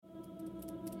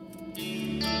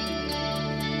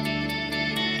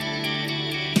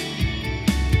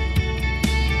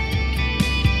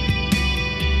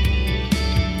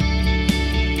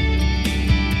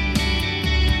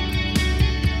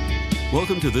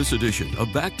Welcome to this edition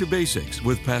of Back to Basics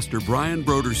with Pastor Brian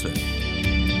Broderson.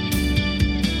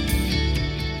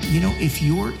 You know, if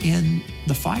you're in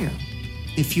the fire,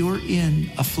 if you're in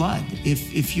a flood,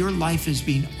 if your life is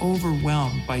being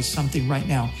overwhelmed by something right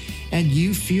now, and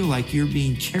you feel like you're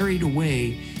being carried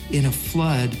away in a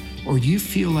flood, or you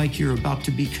feel like you're about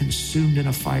to be consumed in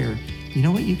a fire, you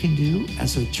know what you can do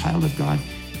as a child of God?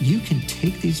 You can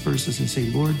take these verses and say,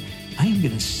 Lord, I am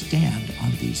going to stand on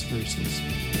these verses.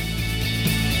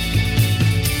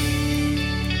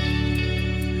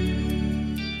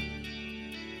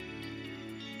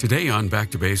 Today on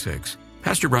Back to Basics,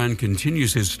 Pastor Brian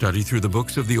continues his study through the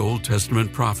books of the Old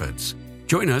Testament prophets.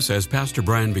 Join us as Pastor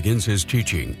Brian begins his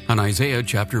teaching on Isaiah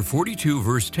chapter 42,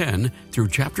 verse 10 through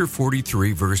chapter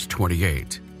 43, verse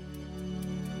 28.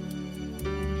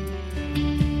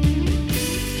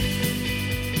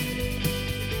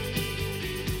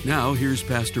 Now, here's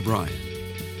Pastor Brian.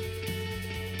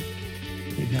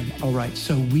 Amen. All right,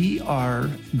 so we are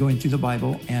going through the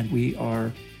Bible, and we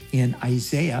are in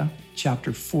Isaiah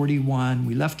chapter 41.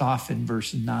 We left off in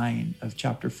verse 9 of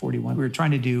chapter 41. We were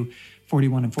trying to do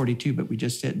 41 and 42, but we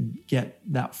just didn't get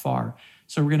that far.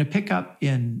 So we're going to pick up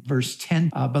in verse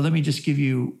 10. But let me just give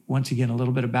you, once again, a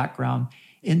little bit of background.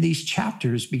 In these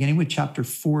chapters, beginning with chapter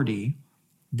 40,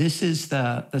 this is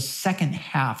the second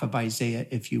half of Isaiah,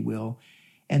 if you will.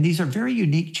 And these are very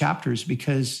unique chapters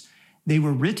because they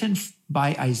were written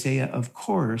by Isaiah, of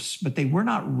course, but they were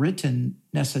not written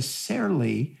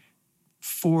necessarily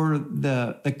for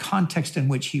the context in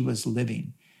which he was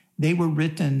living. They were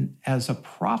written as a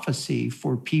prophecy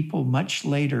for people much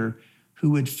later who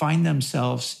would find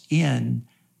themselves in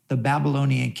the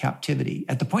Babylonian captivity.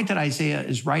 At the point that Isaiah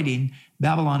is writing,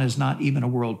 Babylon is not even a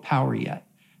world power yet.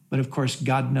 But of course,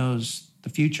 God knows the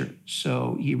future.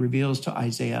 So he reveals to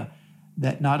Isaiah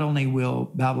that not only will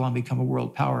Babylon become a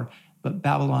world power, but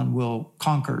Babylon will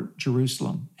conquer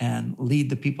Jerusalem and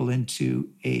lead the people into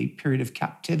a period of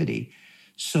captivity.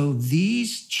 So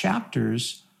these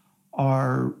chapters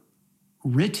are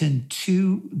written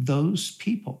to those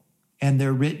people, and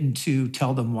they're written to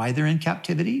tell them why they're in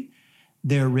captivity.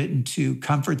 They're written to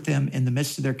comfort them in the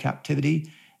midst of their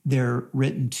captivity. They're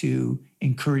written to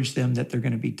encourage them that they're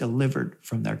going to be delivered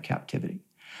from their captivity.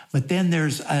 But then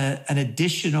there's an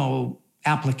additional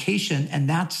application, and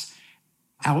that's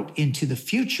out into the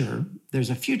future. There's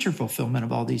a future fulfillment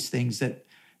of all these things that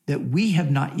we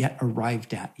have not yet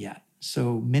arrived at yet.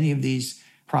 So many of these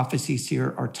prophecies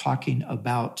here are talking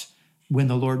about when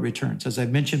the Lord returns. As I've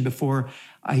mentioned before,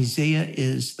 Isaiah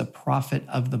is the prophet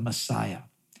of the Messiah.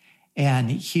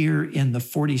 And here in the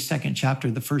 42nd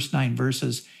chapter, the first 9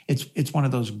 verses, it's one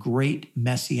of those great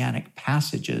messianic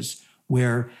passages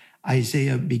where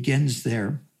Isaiah begins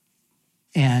there.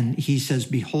 And he says,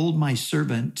 behold my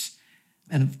servant.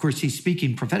 And of course, he's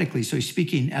speaking prophetically. So he's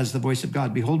speaking as the voice of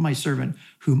God. Behold my servant,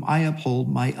 whom I uphold,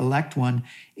 my elect one,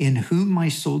 in whom my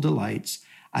soul delights.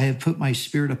 I have put my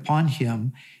spirit upon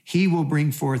him. He will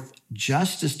bring forth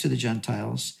justice to the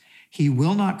Gentiles. He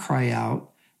will not cry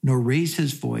out, nor raise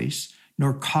his voice,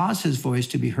 nor cause his voice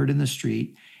to be heard in the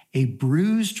street. A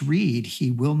bruised reed he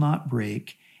will not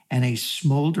break, and a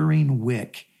smoldering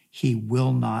wick he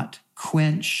will not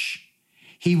quench.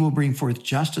 He will bring forth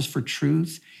justice for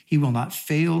truth. He will not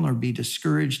fail nor be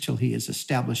discouraged till he has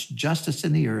established justice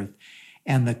in the earth,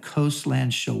 and the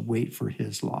coastlands shall wait for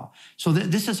his law. So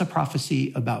this is a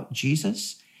prophecy about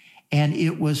Jesus, and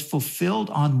it was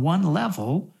fulfilled on one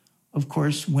level, of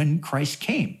course, when Christ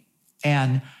came.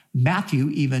 And Matthew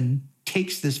even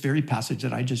takes this very passage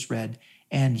that I just read,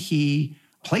 and he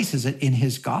places it in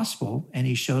his gospel, and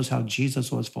he shows how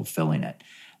Jesus was fulfilling it.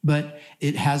 But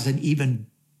it has an even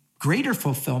greater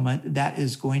fulfillment that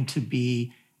is going to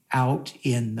be out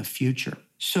in the future.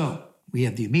 So we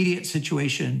have the immediate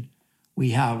situation.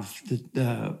 We have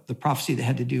the prophecy that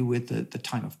had to do with the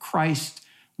time of Christ.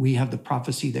 We have the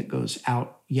prophecy that goes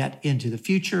out yet into the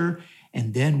future.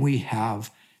 And then we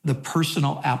have the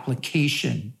personal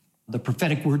application, the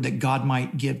prophetic word that God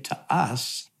might give to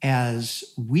us as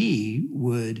we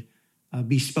would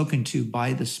be spoken to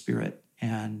by the Spirit.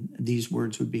 And these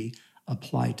words would be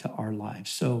applied to our lives.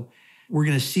 So we're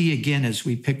going to see again as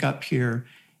we pick up here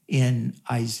in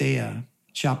Isaiah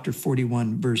chapter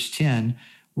 41, verse 10,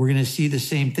 we're going to see the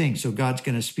same thing. So God's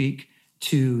going to speak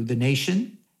to the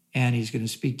nation, and he's going to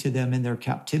speak to them in their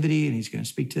captivity, and he's going to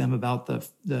speak to them about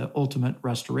the ultimate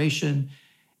restoration.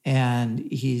 And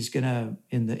he's going to,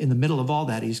 in the middle of all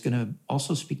that, he's going to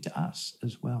also speak to us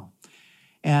as well.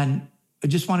 And I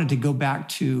just wanted to go back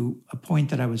to a point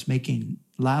that I was making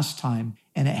last time,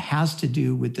 and it has to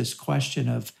do with this question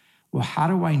of, well, how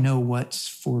do I know what's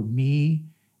for me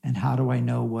And how do I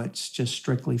know what's just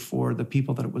strictly for the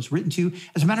people that it was written to?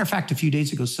 As a matter of fact, a few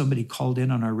days ago, somebody called in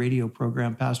on our radio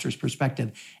program, Pastor's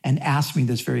Perspective, and asked me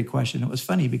this very question. It was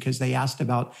funny because they asked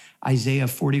about Isaiah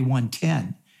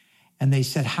 41:10. And they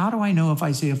said, how do I know if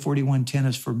Isaiah 41:10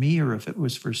 is for me or if it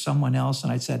was for someone else?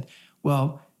 And I said,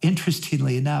 well,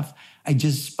 interestingly enough, I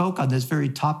just spoke on this very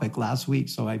topic last week.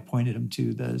 So I pointed them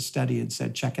to the study and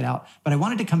said, check it out. But I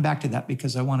wanted to come back to that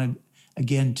because I wanted,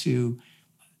 again, to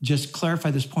just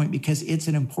clarify this point because it's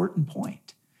an important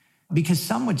point. Because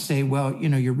some would say, well,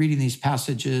 you're reading these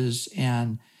passages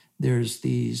and there's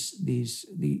these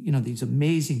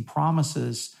amazing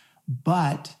promises,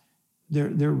 but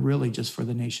they're really just for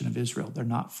the nation of Israel. They're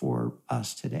not for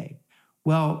us today.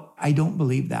 Well, I don't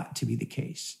believe that to be the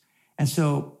case. And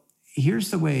so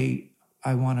here's the way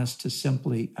I want us to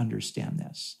simply understand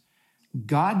this.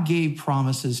 God gave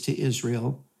promises to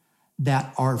Israel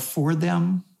that are for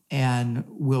them and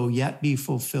will yet be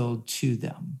fulfilled to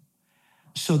them.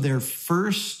 So their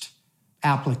first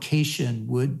application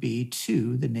would be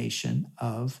to the nation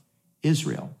of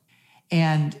Israel.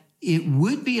 And it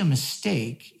would be a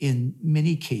mistake in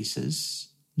many cases,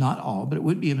 not all, but it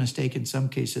would be a mistake in some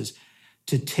cases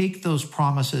to take those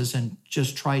promises and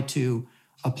just try to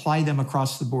apply them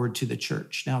across the board to the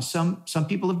church. Now, some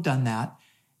people have done that,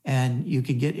 and you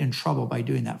can get in trouble by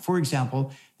doing that. For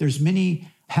example, there's many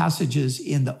passages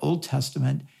in the Old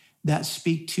Testament that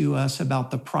speak to us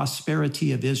about the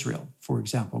prosperity of Israel. For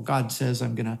example, God says,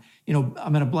 I'm going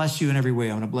to bless you in every way.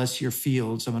 I'm going to bless your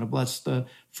fields. I'm going to bless the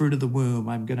fruit of the womb.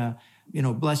 I'm going to,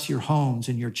 bless your homes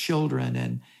and your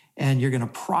children, and you're going to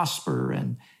prosper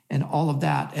and all of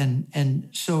that. And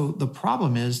so the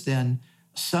problem is then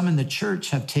some in the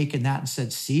church have taken that and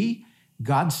said, see,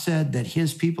 God said that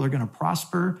his people are going to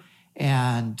prosper.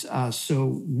 And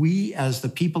so we, as the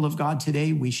people of God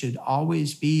today, we should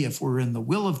always be, if we're in the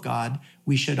will of God,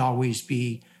 we should always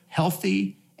be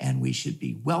healthy and we should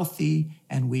be wealthy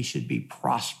and we should be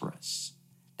prosperous.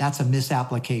 That's a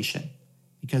misapplication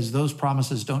because those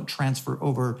promises don't transfer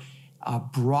over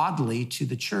broadly to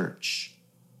the church.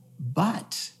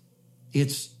 But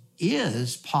it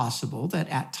is possible that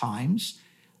at times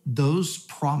those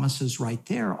promises right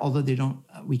there, although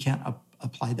we can't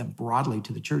apply them broadly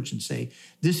to the church and say,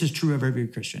 this is true of every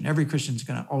Christian. Every Christian's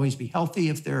going to always be healthy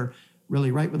if they're really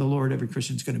right with the Lord. Every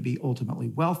Christian's going to be ultimately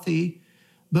wealthy.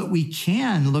 But we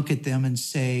can look at them and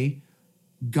say,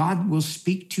 God will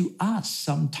speak to us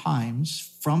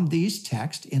sometimes from these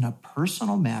texts in a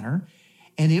personal manner,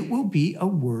 and it will be a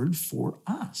word for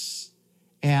us.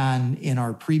 And in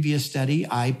our previous study,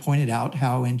 I pointed out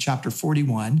how in chapter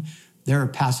 41, there are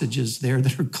passages there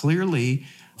that are clearly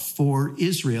for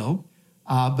Israel.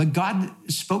 But God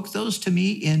spoke those to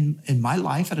me in my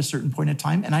life at a certain point in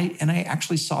time, and I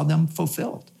actually saw them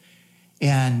fulfilled.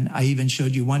 And I even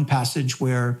showed you one passage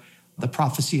where the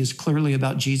prophecy is clearly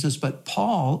about Jesus, but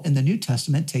Paul in the New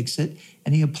Testament takes it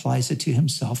and he applies it to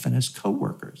himself and his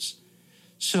co-workers.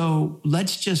 So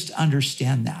let's just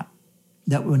understand that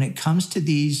when it comes to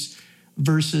these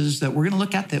verses that we're going to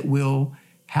look at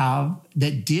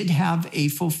that did have a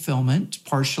fulfillment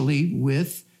partially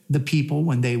with the people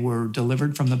when they were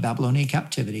delivered from the Babylonian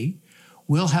captivity,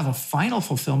 will have a final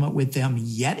fulfillment with them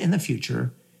yet in the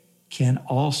future, can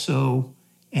also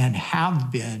and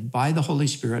have been by the Holy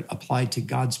Spirit applied to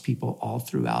God's people all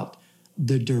throughout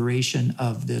the duration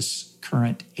of this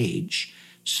current age.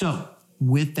 So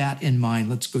with that in mind,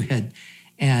 let's go ahead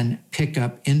and pick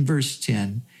up in verse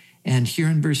 10. And here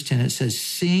in verse 10, it says,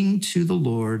 sing to the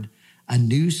Lord a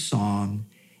new song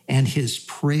and his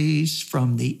praise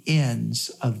from the ends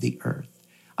of the earth.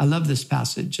 I love this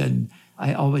passage, and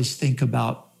I always think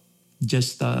about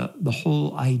just the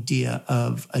whole idea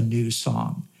of a new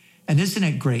song. And isn't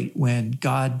it great when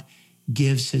God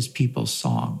gives his people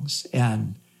songs?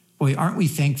 And boy, aren't we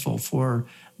thankful for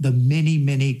the many,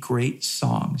 many great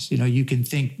songs? You can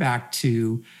think back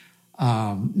to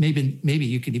maybe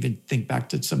you can even think back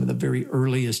to some of the very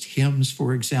earliest hymns,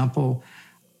 for example.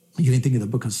 You can think of the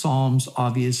book of Psalms,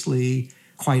 obviously.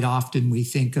 Quite often we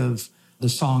think of the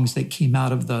songs that came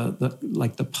out of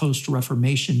the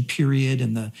post-Reformation period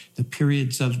and the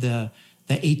periods of the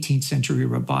 18th century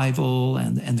revival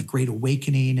and the Great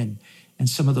Awakening and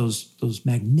some of those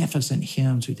magnificent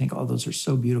hymns. We think, oh, those are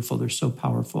so beautiful, they're so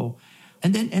powerful.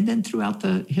 And then throughout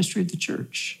the history of the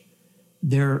church,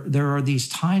 there are these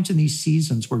times and these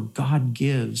seasons where God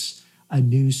gives a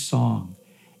new song.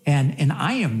 And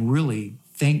I am really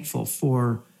thankful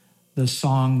for the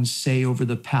songs, say, over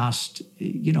the past,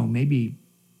 maybe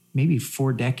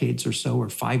 4 decades or so, or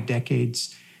 5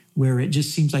 decades, where it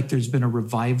just seems like there's been a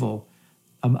revival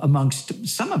amongst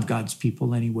some of God's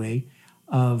people anyway,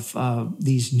 of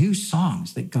these new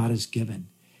songs that God has given.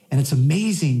 And it's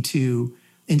amazing to,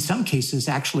 in some cases,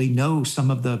 actually know some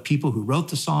of the people who wrote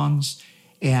the songs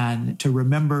and to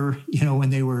remember, when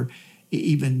they were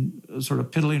even sort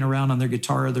of piddling around on their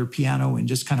guitar or their piano and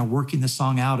just kind of working the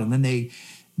song out. And then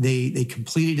they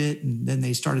completed it, and then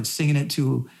they started singing it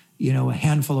to, a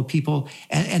handful of people.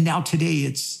 And now today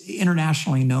it's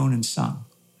internationally known and sung.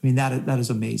 I mean, that is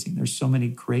amazing. There's so many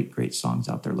great, great songs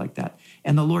out there like that.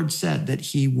 And the Lord said that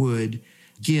he would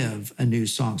give a new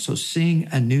song. So sing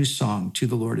a new song to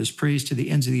the Lord, his praise to the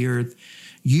ends of the earth.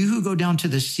 You who go down to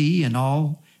the sea and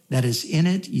all that is in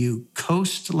it, you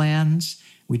coastlands.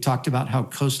 We talked about how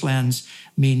coastlands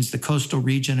means the coastal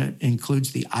region. It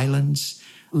includes the islands.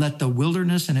 Let the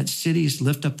wilderness and its cities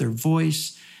lift up their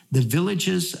voice. The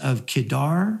villages of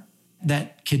Kedar,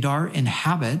 that Kedar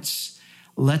inhabits,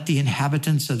 let the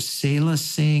inhabitants of Selah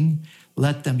sing.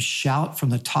 Let them shout from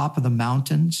the top of the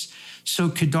mountains. So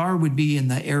Kedar would be in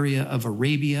the area of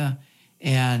Arabia,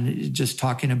 and just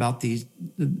talking about the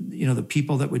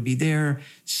people that would be there.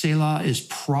 Selah is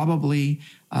probably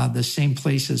the same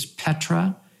place as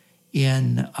Petra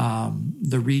in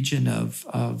the region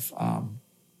of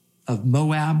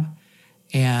Moab.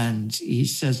 And he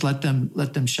says, let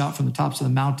them shout from the tops of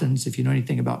the mountains. If you know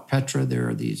anything about Petra, there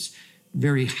are these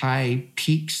very high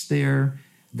peaks there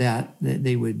that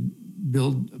they would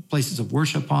build places of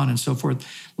worship on and so forth.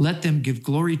 Let them give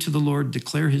glory to the Lord,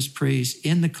 declare his praise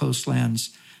in the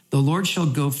coastlands. The Lord shall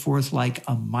go forth like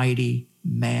a mighty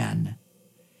man.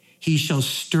 He shall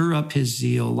stir up his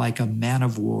zeal like a man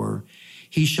of war.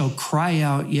 He shall cry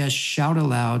out, yes, shout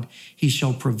aloud. He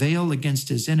shall prevail against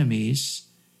his enemies.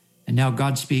 And now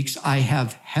God speaks, I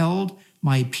have held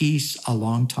my peace a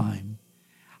long time.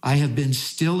 I have been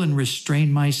still and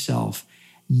restrained myself.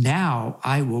 Now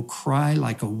I will cry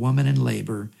like a woman in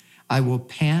labor. I will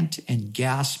pant and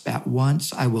gasp at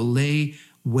once. I will lay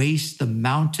waste the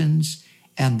mountains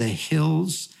and the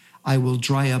hills. I will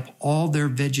dry up all their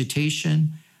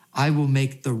vegetation. I will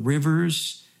make the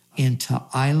rivers into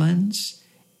islands,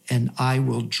 and I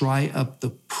will dry up the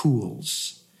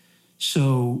pools.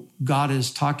 So God is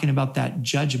talking about that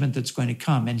judgment that's going to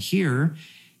come. And here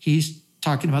he's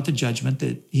talking about the judgment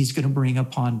that he's going to bring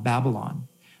upon Babylon.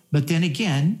 But then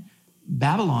again,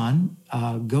 Babylon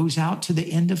goes out to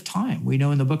the end of time. We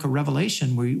know in the book of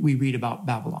Revelation, we read about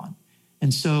Babylon.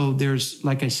 And so there's,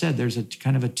 like I said, there's a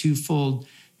kind of a twofold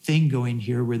thing going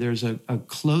here where there's a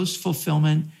close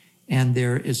fulfillment and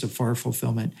there is a far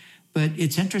fulfillment. But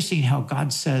it's interesting how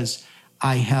God says,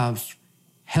 I have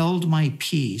held my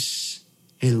peace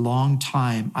a long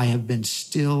time. I have been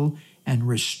still and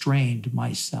restrained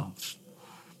myself.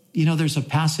 There's a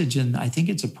passage in, I think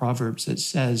it's a Proverbs, that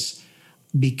says,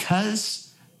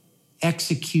 because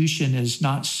execution is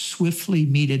not swiftly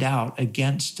meted out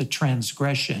against a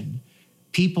transgression,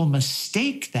 people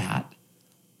mistake that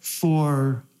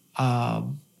for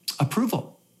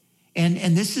approval.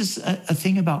 And this is a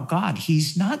thing about God.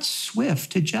 He's not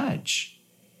swift to judge.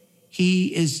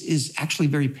 He is actually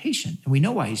very patient. And we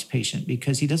know why he's patient,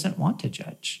 because he doesn't want to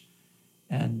judge.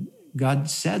 And God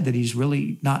said that he's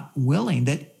really not willing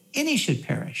that any should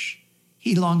perish.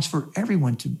 He longs for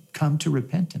everyone to come to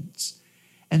repentance.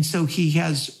 And so he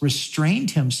has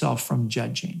restrained himself from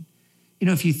judging.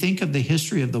 If you think of the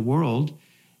history of the world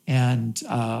and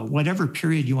whatever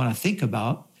period you want to think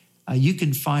about, you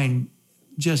can find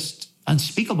just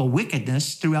unspeakable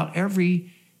wickedness throughout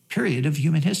every period of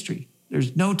human history.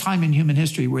 There's no time in human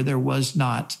history where there was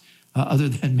not, other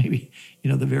than maybe,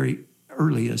 the very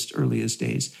earliest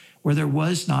days, where there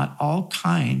was not all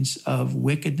kinds of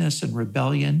wickedness and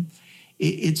rebellion.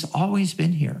 It's always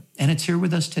been here, and it's here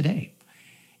with us today.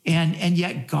 And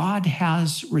yet God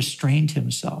has restrained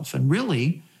himself. And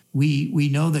really, we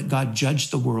know that God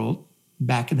judged the world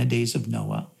back in the days of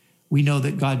Noah. We know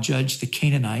that God judged the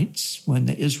Canaanites when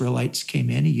the Israelites came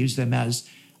in. He used them as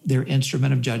their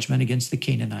instrument of judgment against the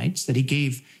Canaanites, that he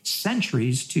gave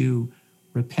centuries to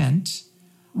repent.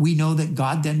 We know that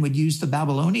God then would use the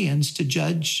Babylonians to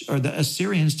judge, or the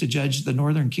Assyrians to judge the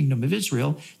northern kingdom of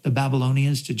Israel, the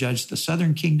Babylonians to judge the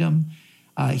southern kingdom.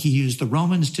 He used the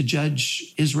Romans to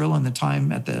judge Israel in the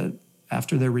time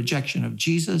after their rejection of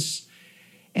Jesus.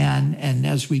 And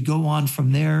as we go on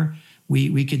from there,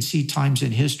 we can see times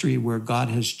in history where God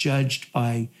has judged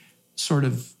by sort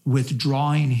of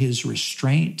withdrawing his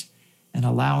restraint and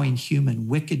allowing human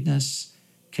wickedness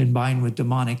combined with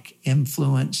demonic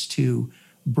influence to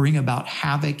bring about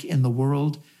havoc in the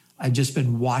world. I've just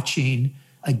been watching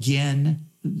again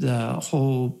the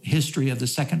whole history of the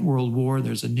Second World War.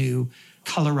 There's a new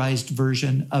colorized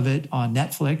version of it on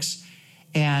Netflix.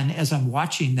 And as I'm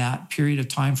watching that period of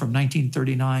time from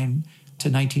 1939 to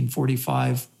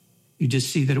 1945, you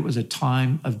just see that it was a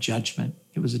time of judgment.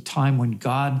 It was a time when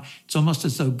it's almost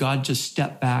as though God just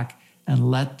stepped back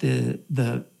and let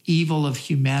the evil of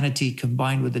humanity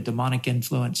combined with the demonic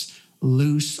influence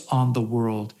loose on the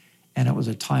world. And it was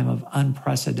a time of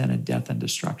unprecedented death and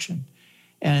destruction.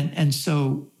 And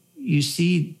so you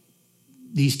see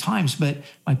these times, but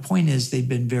my point is they've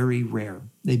been very rare.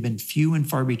 They've been few and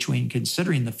far between,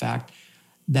 considering the fact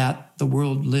that the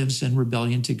world lives in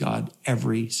rebellion to God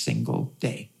every single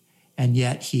day. And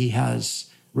yet he has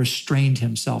restrained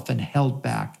himself and held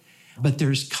back. But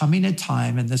there's coming a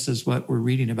time, and this is what we're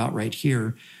reading about right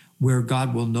here, where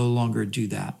God will no longer do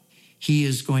that. He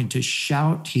is going to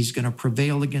shout. He's going to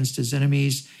prevail against his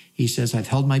enemies. He says, I've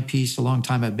held my peace a long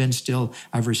time. I've been still.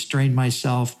 I've restrained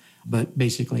myself, but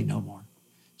basically no more.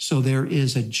 So there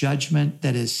is a judgment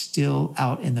that is still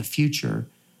out in the future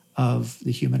of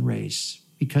the human race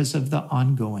because of the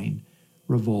ongoing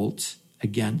revolt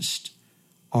against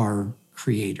our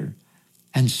Creator.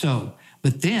 And so,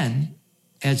 but then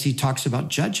as he talks about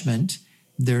judgment,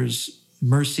 there's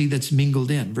mercy that's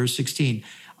mingled in. Verse 16,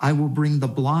 I will bring the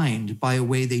blind by a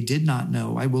way they did not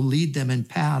know. I will lead them in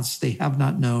paths they have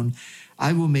not known.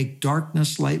 I will make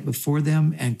darkness light before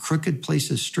them and crooked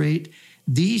places straight.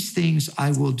 These things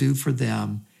I will do for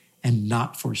them and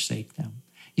not forsake them.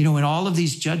 You know, in all of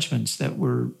these judgments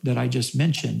that I just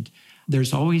mentioned,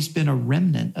 there's always been a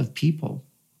remnant of people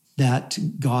that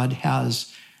God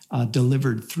has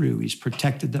delivered through. He's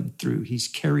protected them through. He's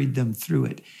carried them through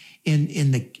it.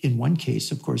 In one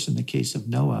case, of course, in the case of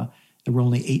Noah, there were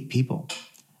only 8 people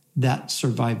that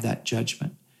survived that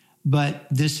judgment. But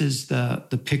this is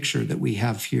the picture that we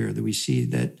have here, that we see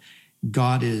that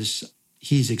God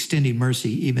he's extending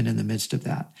mercy even in the midst of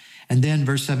that. And then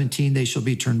verse 17, they shall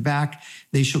be turned back.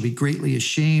 They shall be greatly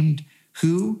ashamed.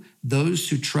 Who? Those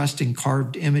who trust in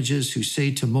carved images, who say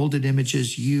to molded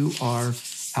images, you are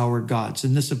our gods.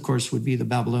 And this, of course, would be the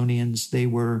Babylonians. They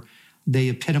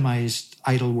epitomized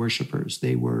idol worshipers.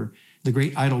 They were the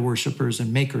great idol worshipers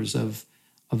and makers of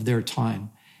their time.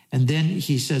 And then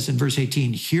he says in verse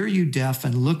 18, hear you deaf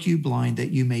and look you blind that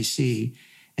you may see.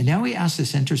 And now he asks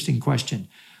this interesting question.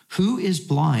 Who is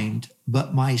blind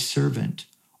but my servant,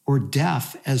 or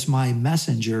deaf as my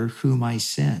messenger whom I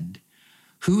send?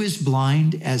 Who is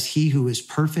blind as he who is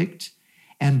perfect,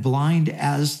 and blind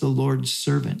as the Lord's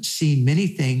servant, seeing many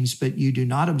things, but you do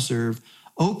not observe,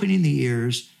 opening the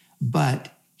ears,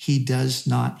 but he does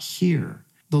not hear.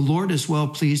 The Lord is well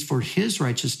pleased for his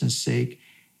righteousness' sake.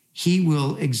 He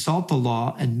will exalt the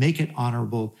law and make it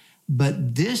honorable,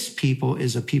 but this people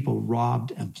is a people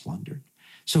robbed and plundered.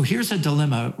 So here's a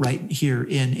dilemma right here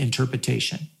in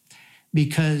interpretation,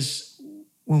 because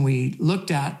when we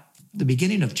looked at the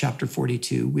beginning of chapter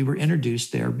 42, we were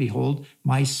introduced there, behold,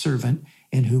 my servant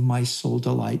in whom my soul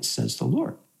delights, says the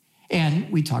Lord. And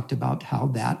we talked about how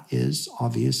that is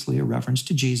obviously a reference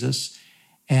to Jesus.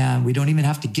 And we don't even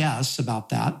have to guess about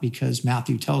that because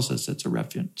Matthew tells us it's a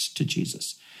reference to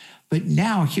Jesus. But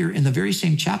now here in the very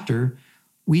same chapter,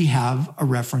 we have a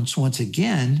reference once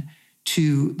again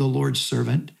to the Lord's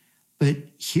servant. But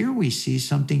here we see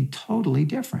something totally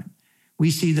different.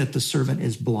 We see that the servant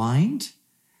is blind.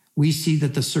 We see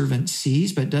that the servant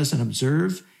sees but doesn't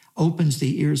observe, opens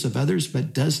the ears of others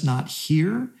but does not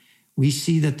hear. We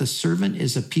see that the servant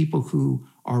is a people who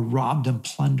are robbed and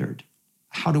plundered.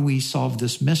 How do we solve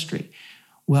this mystery?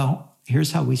 Well,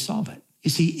 here's how we solve it. You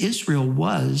see, Israel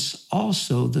was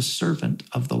also the servant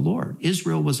of the Lord.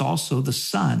 Israel was also the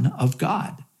son of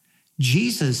God.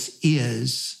 Jesus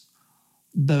is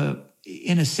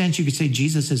in a sense, you could say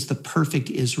Jesus is the perfect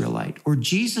Israelite, or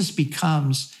Jesus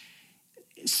becomes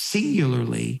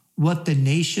singularly what the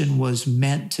nation was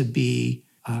meant to be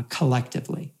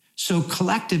collectively. So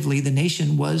collectively, the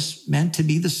nation was meant to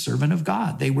be the servant of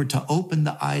God. They were to open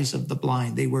the eyes of the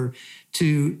blind. They were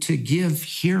to give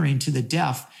hearing to the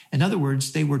deaf. In other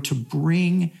words, they were to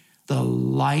bring the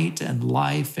light and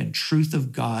life and truth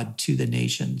of God to the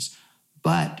nations.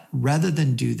 But rather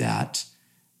than do that,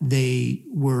 they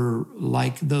were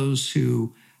like those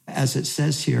who, as it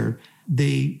says here,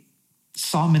 they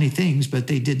saw many things, but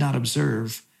they did not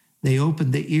observe. They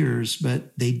opened the ears,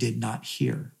 but they did not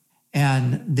hear.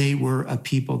 And they were a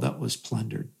people that was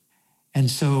plundered.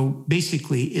 And so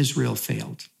basically Israel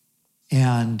failed.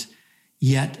 And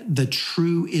yet the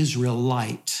true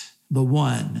Israelite, the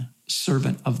one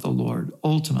servant of the Lord,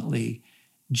 ultimately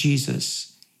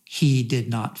Jesus, he did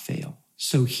not fail.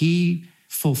 So he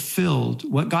fulfilled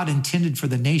what God intended for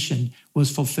the nation was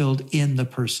fulfilled in the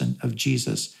person of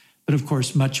Jesus. But of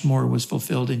course, much more was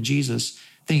fulfilled in Jesus,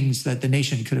 things that the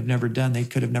nation could have never done. They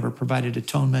could have never provided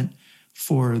atonement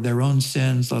for their own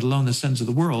sins, let alone the sins of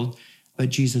the world. but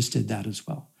Jesus did that as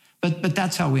well. But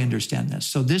that's how we understand this.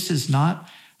 So this is not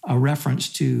a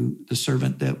reference to the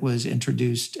servant that was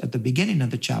introduced at the beginning of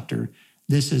the chapter.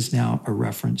 This is now a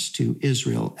reference to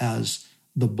Israel as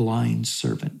the blind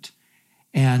servant.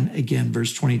 And again,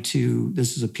 verse 22,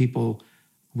 this is a people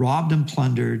robbed and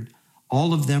plundered.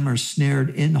 All of them are snared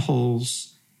in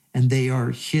holes, and they are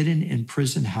hidden in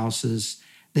prison houses.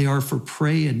 They are for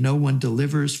prey, and no one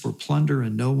delivers, for plunder,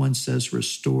 and no one says,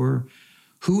 restore.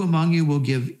 Who among you will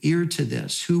give ear to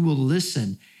this? Who will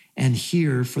listen and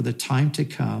hear for the time to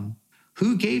come?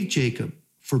 Who gave Jacob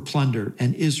for plunder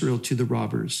and Israel to the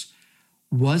robbers?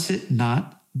 Was it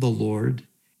not the Lord,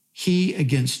 he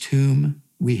against whom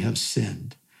we have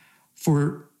sinned?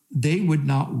 For they would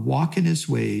not walk in his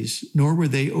ways, nor were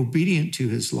they obedient to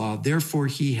his law. Therefore,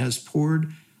 he has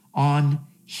poured on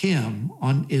him,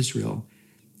 on Israel,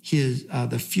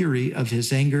 the fury of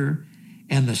his anger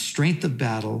and the strength of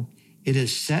battle. It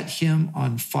has set him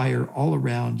on fire all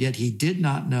around, yet he did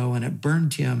not know, and it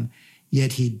burned him,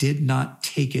 yet he did not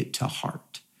take it to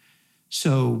heart.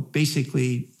 So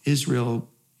basically, Israel,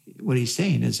 what he's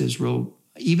saying is Israel,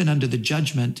 even under the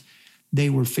judgment, they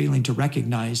were failing to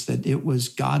recognize that it was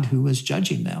God who was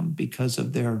judging them because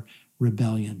of their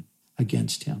rebellion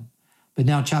against him. But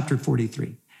now chapter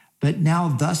 43. But now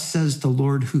thus says the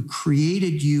Lord, who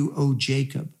created you, O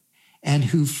Jacob, and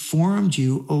who formed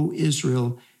you, O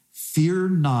Israel, fear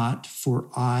not, for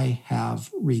I have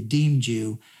redeemed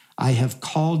you. I have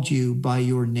called you by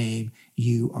your name.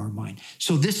 You are mine.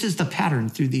 So this is the pattern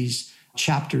through these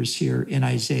chapters here in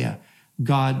Isaiah.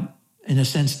 God, in a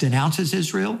sense, denounces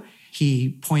Israel.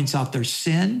 He points out their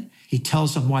sin. He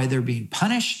tells them why they're being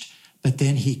punished, but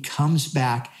then he comes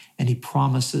back and he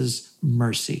promises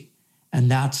mercy. And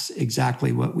that's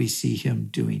exactly what we see him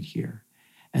doing here.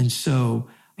 And so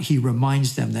he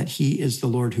reminds them that he is the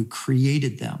Lord who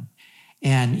created them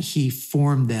and he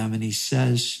formed them. And he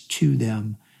says to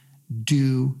them,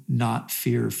 do not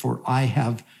fear, for I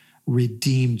have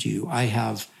redeemed you. I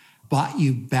have bought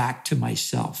you back to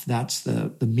myself. That's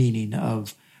the meaning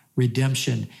of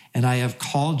redemption. And I have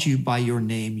called you by your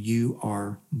name. You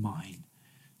are mine.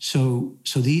 So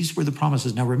these were the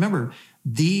promises. Now remember,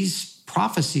 these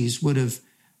prophecies would have,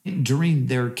 during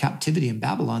their captivity in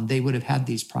Babylon, they would have had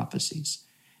these prophecies.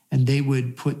 And they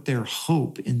would put their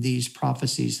hope in these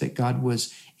prophecies that God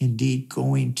was indeed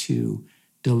going to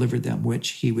deliver them,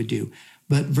 which he would do.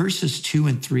 But verses 2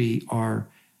 and 3 are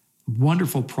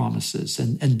wonderful promises.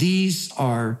 And these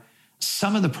are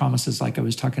some of the promises, like I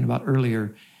was talking about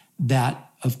earlier,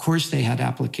 that, of course, they had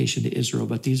application to Israel,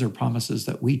 but these are promises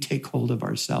that we take hold of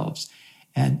ourselves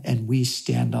and we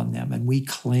stand on them and we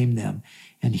claim them.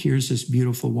 And here's this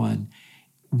beautiful one.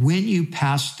 When you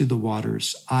pass through the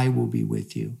waters, I will be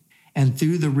with you. And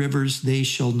through the rivers, they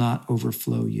shall not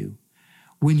overflow you.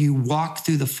 When you walk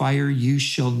through the fire, you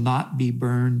shall not be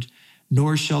burned,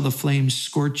 nor shall the flames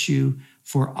scorch you.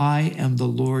 For I am the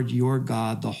Lord your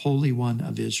God, the Holy One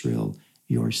of Israel,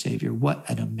 your Savior. What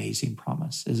an amazing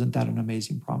promise. Isn't that an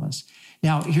amazing promise?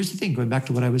 Now, here's the thing, going back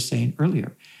to what I was saying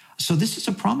earlier. So this is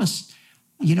a promise.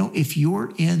 You know, if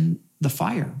you're in the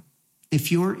fire,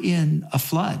 if you're in a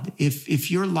flood, if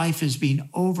your life is being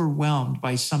overwhelmed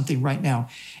by something right now,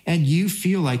 and you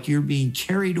feel like you're being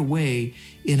carried away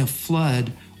in a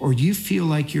flood, or you feel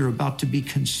like you're about to be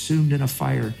consumed in a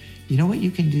fire, you know what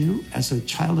you can do as a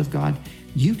child of God?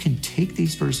 You can take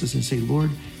these verses and say, Lord,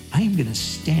 I am going to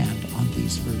stand on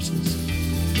these verses.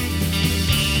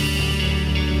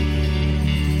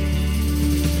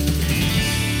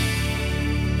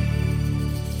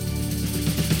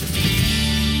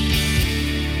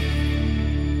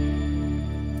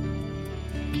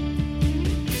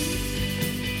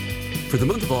 For the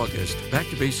month of August, Back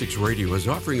to Basics Radio is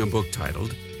offering a book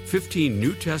titled 15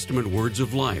 New Testament Words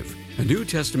of Life, a New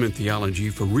Testament Theology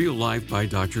for Real Life by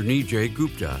Dr. Nijay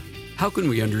Gupta. How can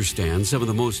we understand some of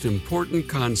the most important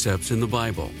concepts in the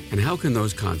Bible? And how can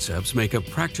those concepts make a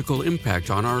practical impact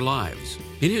on our lives?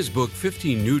 In his book,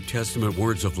 15 New Testament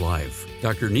Words of Life,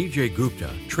 Dr. Nijay Gupta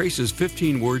traces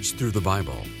 15 words through the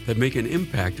Bible that make an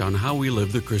impact on how we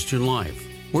live the Christian life.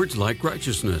 Words like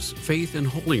righteousness, faith, and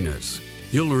holiness.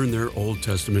 You'll learn their Old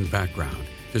Testament background,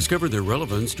 discover their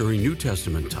relevance during New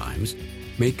Testament times,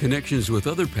 make connections with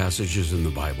other passages in the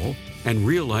Bible, and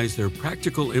realize their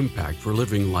practical impact for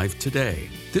living life today.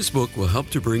 This book will help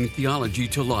to bring theology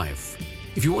to life.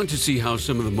 If you want to see how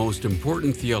some of the most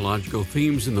important theological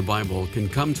themes in the Bible can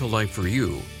come to life for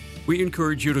you, we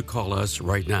encourage you to call us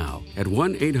right now at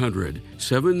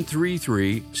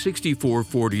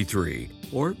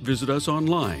 1-800-733-6443 or visit us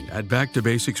online at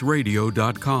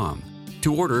backtobasicsradio.com.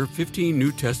 To order 15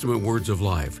 New Testament Words of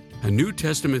Life, A New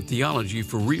Testament Theology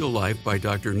for Real Life by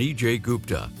Dr. Nijay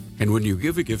Gupta. And when you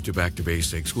give a gift to Back to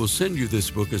Basics, we'll send you this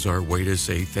book as our way to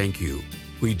say thank you.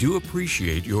 We do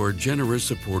appreciate your generous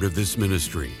support of this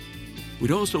ministry. We'd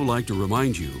also like to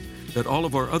remind you that all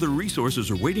of our other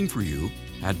resources are waiting for you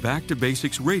at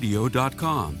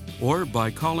backtobasicsradio.com or by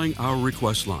calling our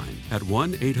request line at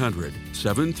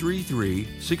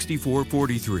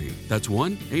 1-800-733-6443. That's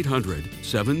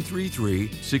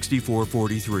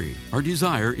 1-800-733-6443. Our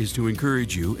desire is to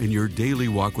encourage you in your daily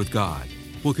walk with God.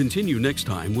 We'll continue next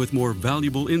time with more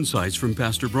valuable insights from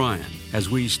Pastor Brian as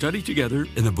we study together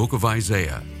in the book of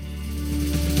Isaiah.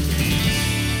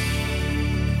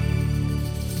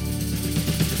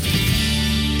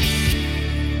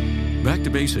 Back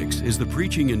to Basics is the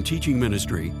preaching and teaching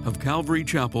ministry of Calvary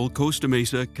Chapel, Costa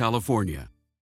Mesa, California.